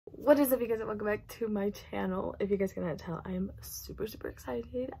What is up, you guys, and welcome back to my channel. If you guys cannot tell, I am super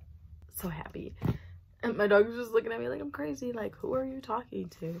excited, so happy, and my dog's just looking at me like I'm crazy, like, who are you talking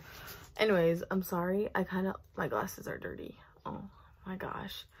to? Anyways, I'm sorry, my glasses are dirty. Oh my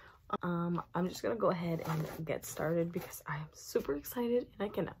gosh. I'm just gonna go ahead and get started because I am super excited and I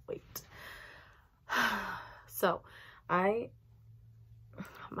cannot wait. So my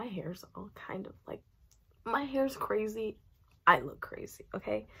hair's all kind of like, my hair's crazy, I look crazy,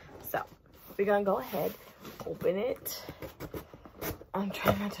 okay? So we're gonna go ahead, open it. I'm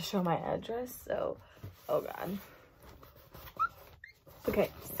trying not to show my address, so oh god.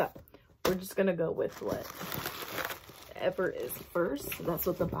 Okay, so we're just gonna go with whatever is first. That's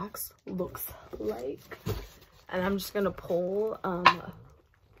what the box looks like, and I'm just gonna pull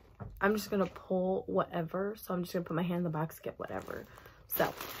whatever. So I'm just gonna put my hand in the box, get whatever.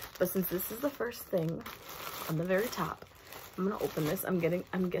 So, but since this is the first thing on the very top, I'm gonna open this. I'm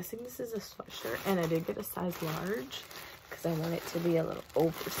guessing this is a sweatshirt, and I did get a size large because I want it to be a little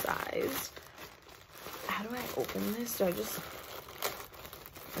oversized. How do I open this? Do I just,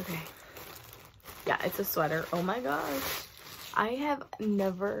 okay. Yeah, it's a sweater. Oh my gosh. I've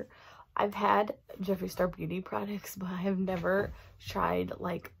had Jeffree Star beauty products, but I have never tried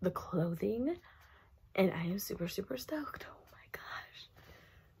like the clothing, and I am super stoked. Oh my gosh.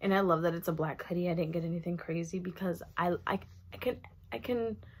 And I love that it's a black hoodie. I didn't get anything crazy because I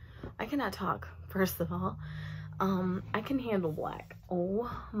cannot talk, first of all. I can handle black. Oh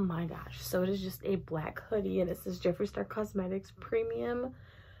my gosh. So it is just a black hoodie, and it says Jeffree Star Cosmetics Premium.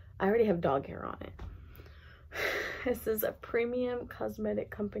 I already have dog hair on it. This is a premium cosmetic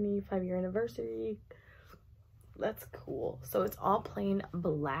company 5-year anniversary. That's cool. So it's all plain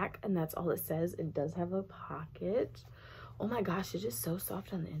black, and that's all it says. It does have a pocket. Oh my gosh, it's just so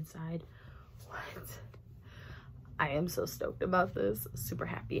soft on the inside. What? I am so stoked about this. Super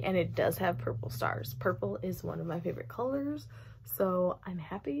happy. And it does have purple stars. Purple is one of my favorite colors, so I'm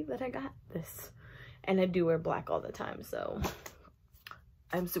happy that I got this. And I do wear black all the time, so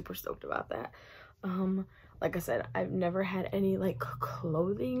I'm super stoked about that. Like I said, I've never had any like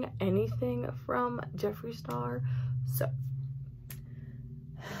clothing, anything from Jeffree Star. So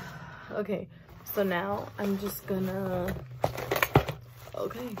okay, so now I'm just gonna,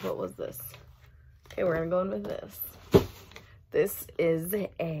 okay, what was this? Okay, we're gonna go in with this. This is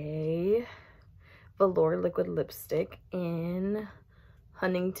a velour liquid lipstick in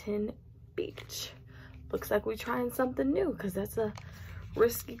Huntington Beach. Looks like we're trying something new because that's a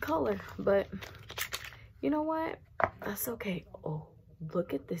risky color, but you know what? That's okay. Oh,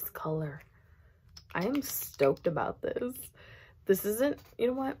 look at this color. I am stoked about this. This isn't, you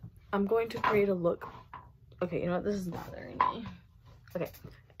know what? I'm going to create a look. Okay, you know what? This is bothering me. Okay,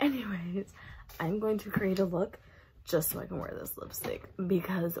 anyways, I'm going to create a look just so I can wear this lipstick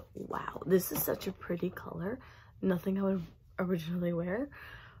because, wow, this is such a pretty color. Nothing I would originally wear,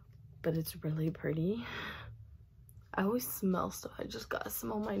 but it's really pretty. I always smell stuff. I just gotta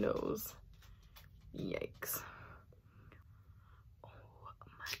smell my nose. Yikes. Oh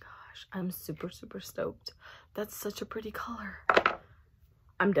my gosh. I'm super stoked. That's such a pretty color.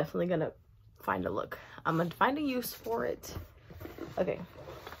 I'm definitely gonna find a look. I'm gonna find a use for it. Okay.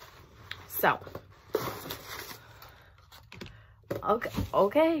 So.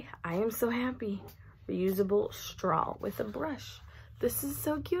 Okay. I am so happy. Reusable straw with a brush. This is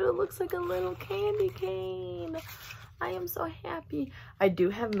so cute. It looks like a little candy cane. I am so happy. I do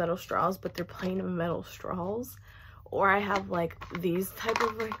have metal straws, but they're plain metal straws. Or I have like these type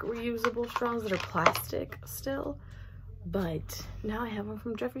of like reusable straws that are plastic still. But now I have one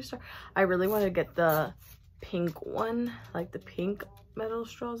from Jeffree Star. I really want to get the pink one, like the pink metal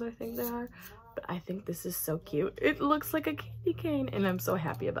straws, I think they are. But I think this is so cute. It looks like a candy cane, and I'm so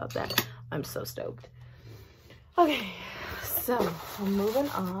happy about that. I'm so stoked. Okay, so moving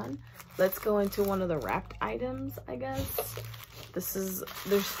on. Let's go into one of the wrapped items, I guess. There's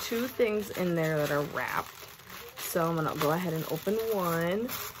 2 things in there that are wrapped. So I'm gonna go ahead and open one.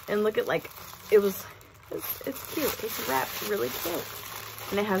 And look at, like, it's cute. It's wrapped really cute.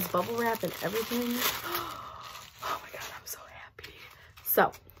 And it has bubble wrap and everything. Oh my god, I'm so happy.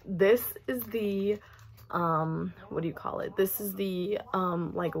 So this is the, what do you call it? This is the,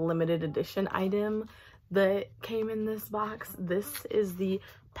 like, limited edition item that came in this box. This is the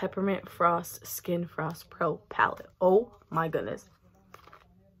Peppermint Frost Skin Frost Pro palette. Oh my goodness.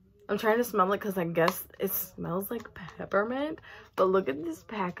 I'm trying to smell it because I guess it smells like peppermint, but look at this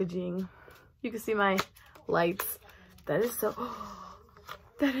packaging. You can see my lights. That is so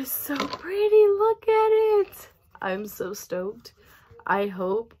pretty. Look at it. I'm so stoked. I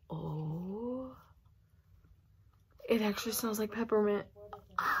hope, oh, it actually smells like peppermint.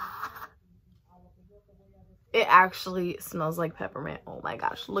 It actually smells like peppermint. Oh my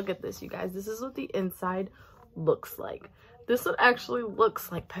gosh, look at this, you guys. This is what the inside looks like. This one actually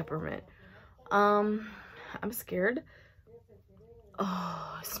looks like peppermint. I'm scared.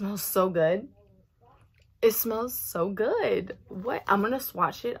 Oh, it smells so good. It smells so good. What? I'm gonna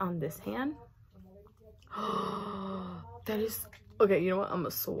swatch it on this hand. That is okay. You know what? I'm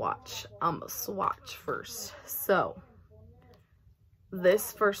gonna swatch first. So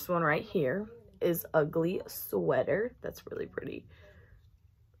this first one right here is Ugly Sweater. That's really pretty.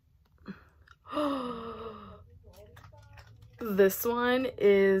 This one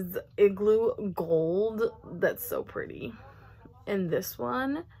is Igloo Gold. That's so pretty. And this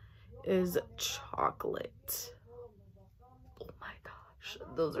one is Chocolate. Oh my gosh,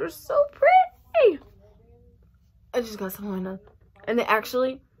 those are so pretty. I just got some on my nose. And they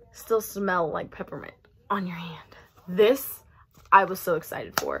actually still smell like peppermint on your hand. This, I was so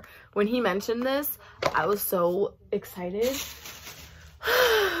excited for. When he mentioned this, I was so excited.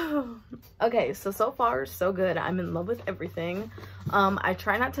 Okay, so far, so good. I'm in love with everything. I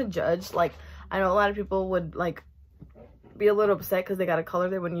try not to judge. Like, I know a lot of people would, like, be a little upset because they got a color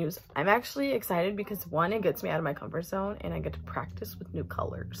they wouldn't use. I'm actually excited because, one, it gets me out of my comfort zone and I get to practice with new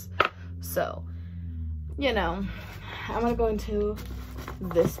colors. So, you know, I'm gonna go into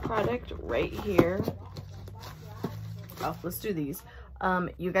this product right here. Oh, let's do these.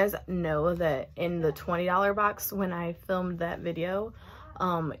 You guys know that in the $20 box when I filmed that video,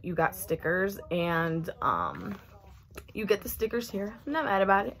 you got stickers, and you get the stickers here. I'm not mad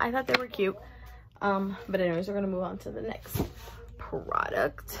about it. I thought they were cute. But anyways, we're gonna move on to the next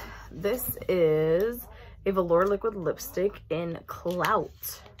product. This is a velour liquid lipstick in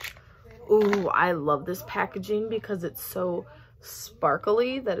Clout. Ooh, I love this packaging because it's so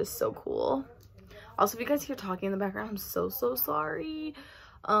sparkly. That is so cool. Also, if you guys hear talking in the background, I'm so sorry.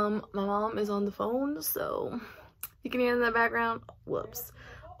 My mom is on the phone, so you can hear in the background. Whoops.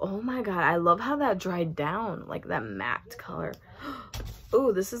 Oh my god, I love how that dried down, like that matte color.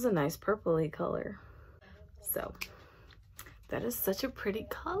 Ooh, this is a nice purpley color. So, that is such a pretty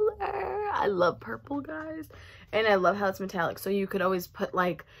color. I love purple, guys. And I love how it's metallic. So you could always put,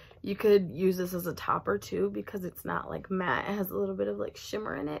 like, you could use this as a topper too because it's not like matte. It has a little bit of like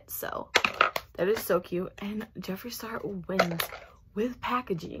shimmer in it. So, that is so cute. And Jeffree Star wins with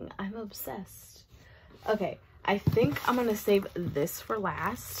packaging. I'm obsessed. Okay, I think I'm going to save this for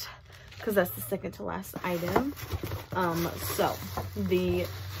last because that's the second to last item. So the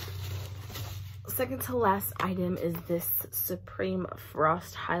second to last item is this Supreme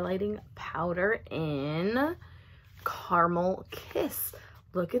Frost Highlighting Powder in Caramel Kiss.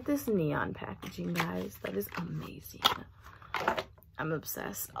 Look at this neon packaging, guys. That is amazing. I'm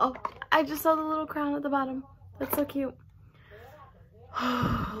obsessed. Oh, I just saw the little crown at the bottom. That's so cute.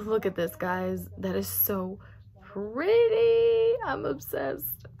 Look at this, guys. That is so pretty. I'm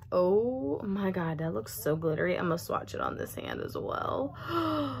obsessed. Oh my god, that looks so glittery. I'm gonna swatch it on this hand as well.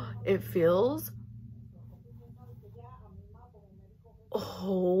 It feels...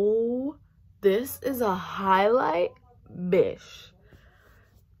 Oh, this is a highlight, bish.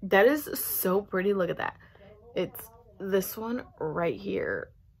 That is so pretty. Look at that. It's this one right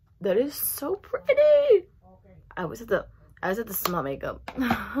here. That is so pretty. I was at the smell makeup.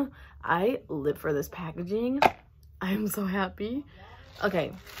 I live for this packaging. I am so happy.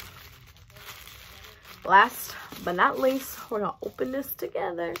 Okay. Last but not least, we're gonna open this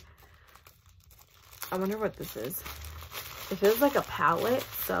together. I wonder what this is. It feels like a palette,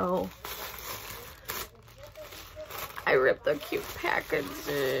 so I ripped the cute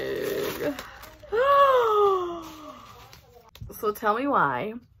packaging. So tell me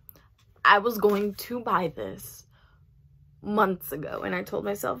why I was going to buy this months ago and I told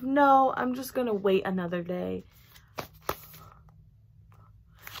myself, no, I'm just gonna wait another day.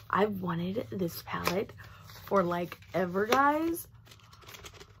 I've wanted this palette for like ever, guys.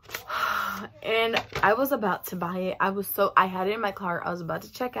 And I was about to buy it. I had it in my cart. I was about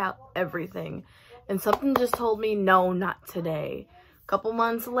to check out everything. And something just told me, no, not today. A couple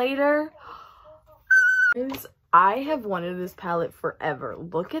months later, I have wanted this palette forever.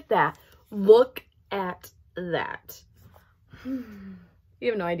 Look at that. Look at that. You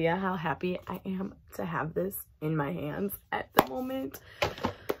have no idea how happy I am to have this in my hands at the moment.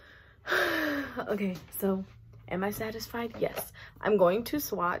 Okay, so am I satisfied? Yes. I'm going to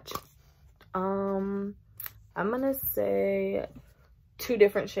swatch. I'm gonna say 2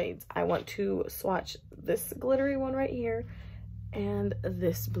 different shades. I want to swatch this glittery one right here and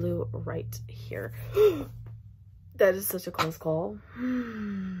this blue right here. That is such a close call.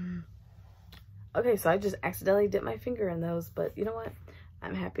 Okay, so I just accidentally dipped my finger in those, but you know what?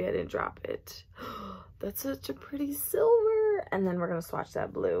 I'm happy I didn't drop it. That's such a pretty silver. And then we're gonna swatch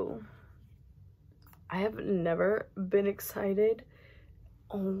that blue. I have never been excited.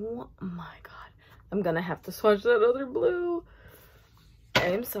 Oh my god. I'm gonna have to swatch that other blue. I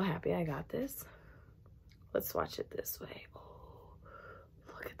am so happy I got this. Let's swatch it this way. Oh,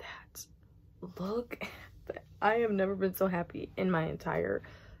 look at that. Look at that. I have never been so happy in my entire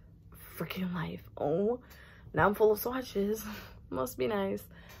freaking life. Oh, now I'm full of swatches. Must be nice.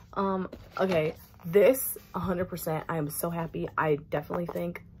 Okay, this 100%, I am so happy. I definitely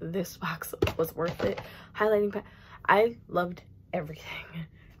think this box was worth it. Highlighting pad, I loved everything.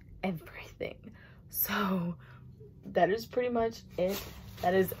 So that is pretty much it.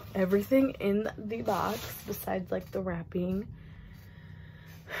 That is everything in the box besides like the wrapping.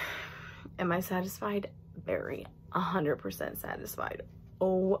 Am I satisfied? Very. 100% satisfied.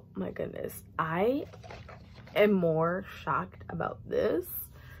 Oh my goodness. I am more shocked about this.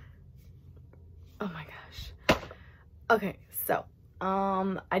 Oh my gosh. Okay, so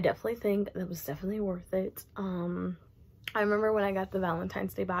I definitely think that was definitely worth it. I remember when I got the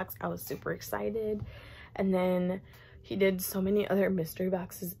Valentine's Day box, I was super excited, and then he did so many other mystery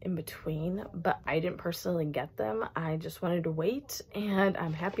boxes in between, but I didn't personally get them. I just wanted to wait, and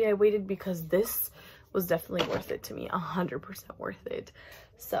I'm happy I waited because this was definitely worth it to me. 100% worth it.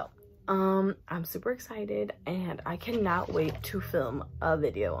 So I'm super excited, and I cannot wait to film a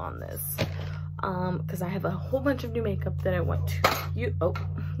video on this because I have a whole bunch of new makeup that I want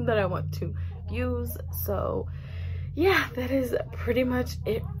to use. So yeah, that is pretty much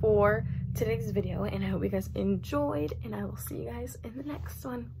it for today's video, and I hope you guys enjoyed, and I will see you guys in the next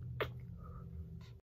one.